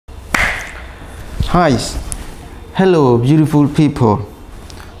Hi, hello beautiful people.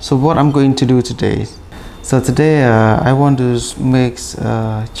 So what I'm going to do today, I want to make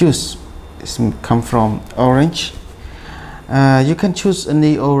juice. It's come from orange. You can choose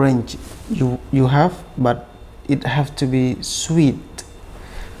any orange you have, but it have to be sweet.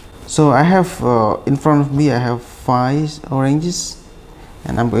 So I have in front of me I have 5 oranges,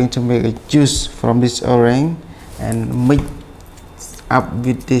 and I'm going to make a juice from this orange and mix up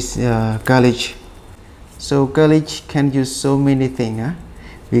with this garlic. So garlic can use so many things. Huh?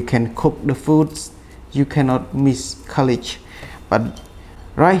 We can cook the foods. You cannot miss garlic. But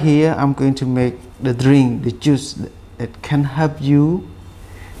right here I'm going to make the drink, the juice that can help you,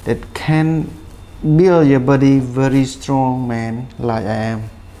 that can build your body very strong man like I am.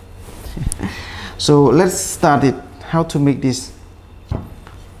 So let's start it. How to make this?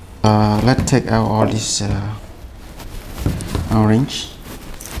 Let's take out all this orange.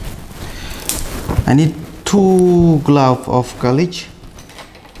 I need 2 cloves of garlic,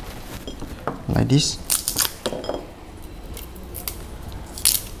 like this.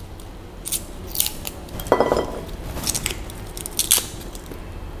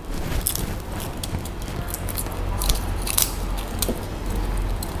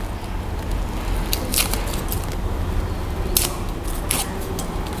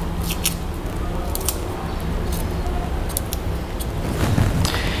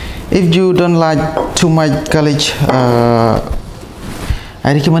 If you don't like too much garlic, I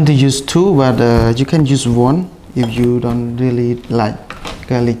recommend to use 2, but you can use 1 if you don't really like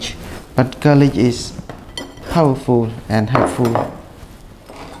garlic. But garlic is powerful and helpful.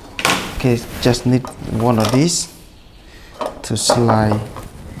 Okay, just need 1 of these to slice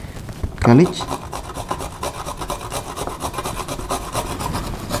garlic.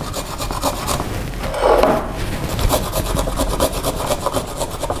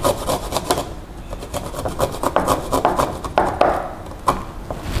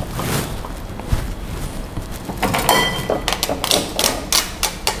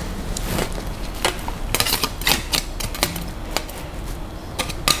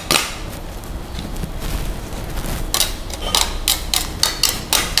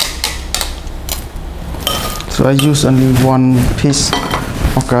 So I use only 1 piece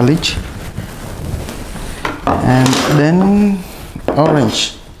of garlic, and then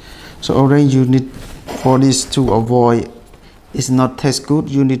orange. So orange you need for this to avoid it's not taste good.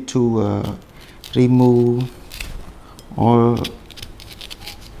 You need to remove all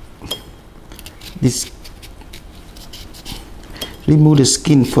this, remove the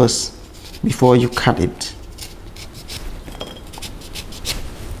skin first before you cut it.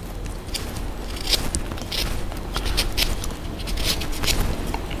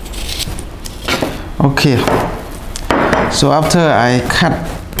 Okay, so after I cut,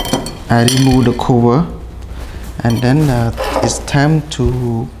 I remove the cover, and then it's time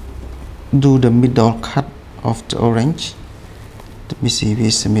to do the middle cut of the orange. Let me see,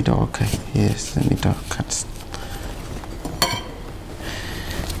 where's the middle? Okay, here's the middle cut.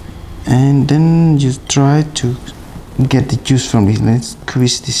 And then you try to get the juice from it. Let's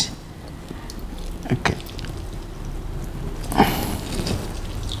squeeze this. Okay.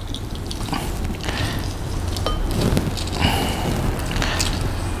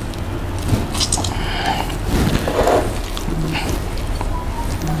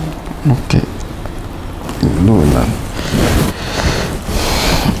 Okay, do that.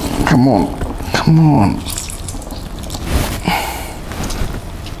 Come on, come on.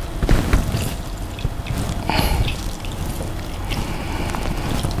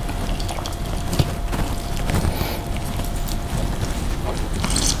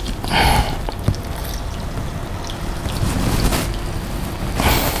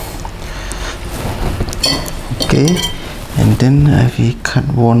 Okay, and then I will cut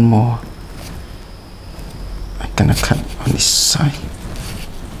 1 more. I'm gonna cut on this side.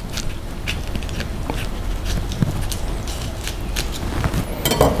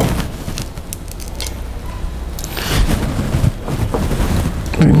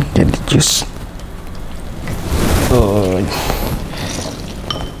 And get the juice. Oh.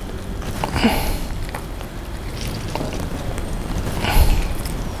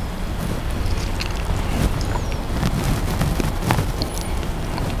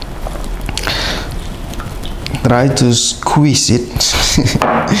 Try to squeeze it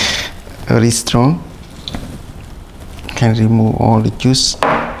very strong. Can remove all the juice.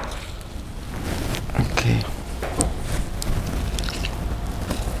 Okay.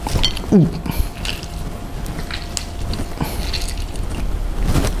 Ooh.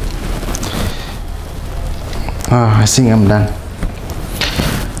 I think I'm done.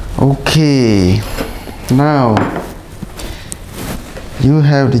 Okay, now you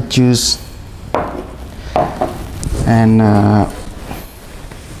have the juice and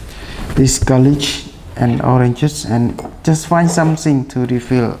this garlic and oranges, and just find something to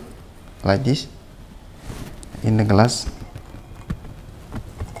refill like this in the glass.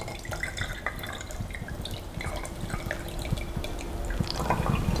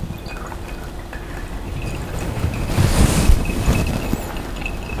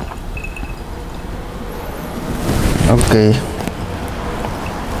 Okay.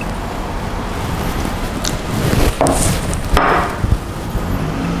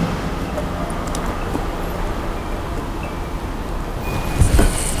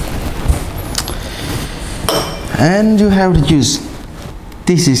 And you have the juice.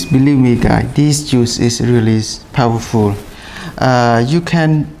 This is, believe me guys, this juice is really powerful. You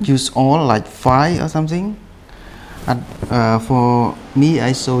can use all like 5 or something. For me,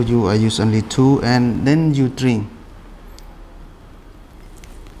 I showed you, I use only 2, and then you drink.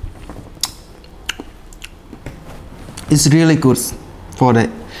 It's really good for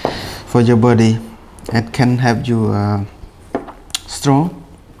your body. It can help you strong.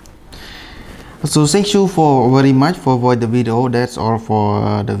 So thank you for very much for watching the video. That's all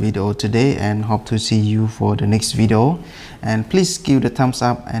for the video today, and hope to see you for the next video. And please give the thumbs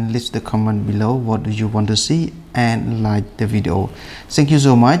up and leave the comment below what do you want to see, and like the video. Thank you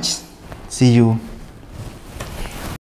so much. See you.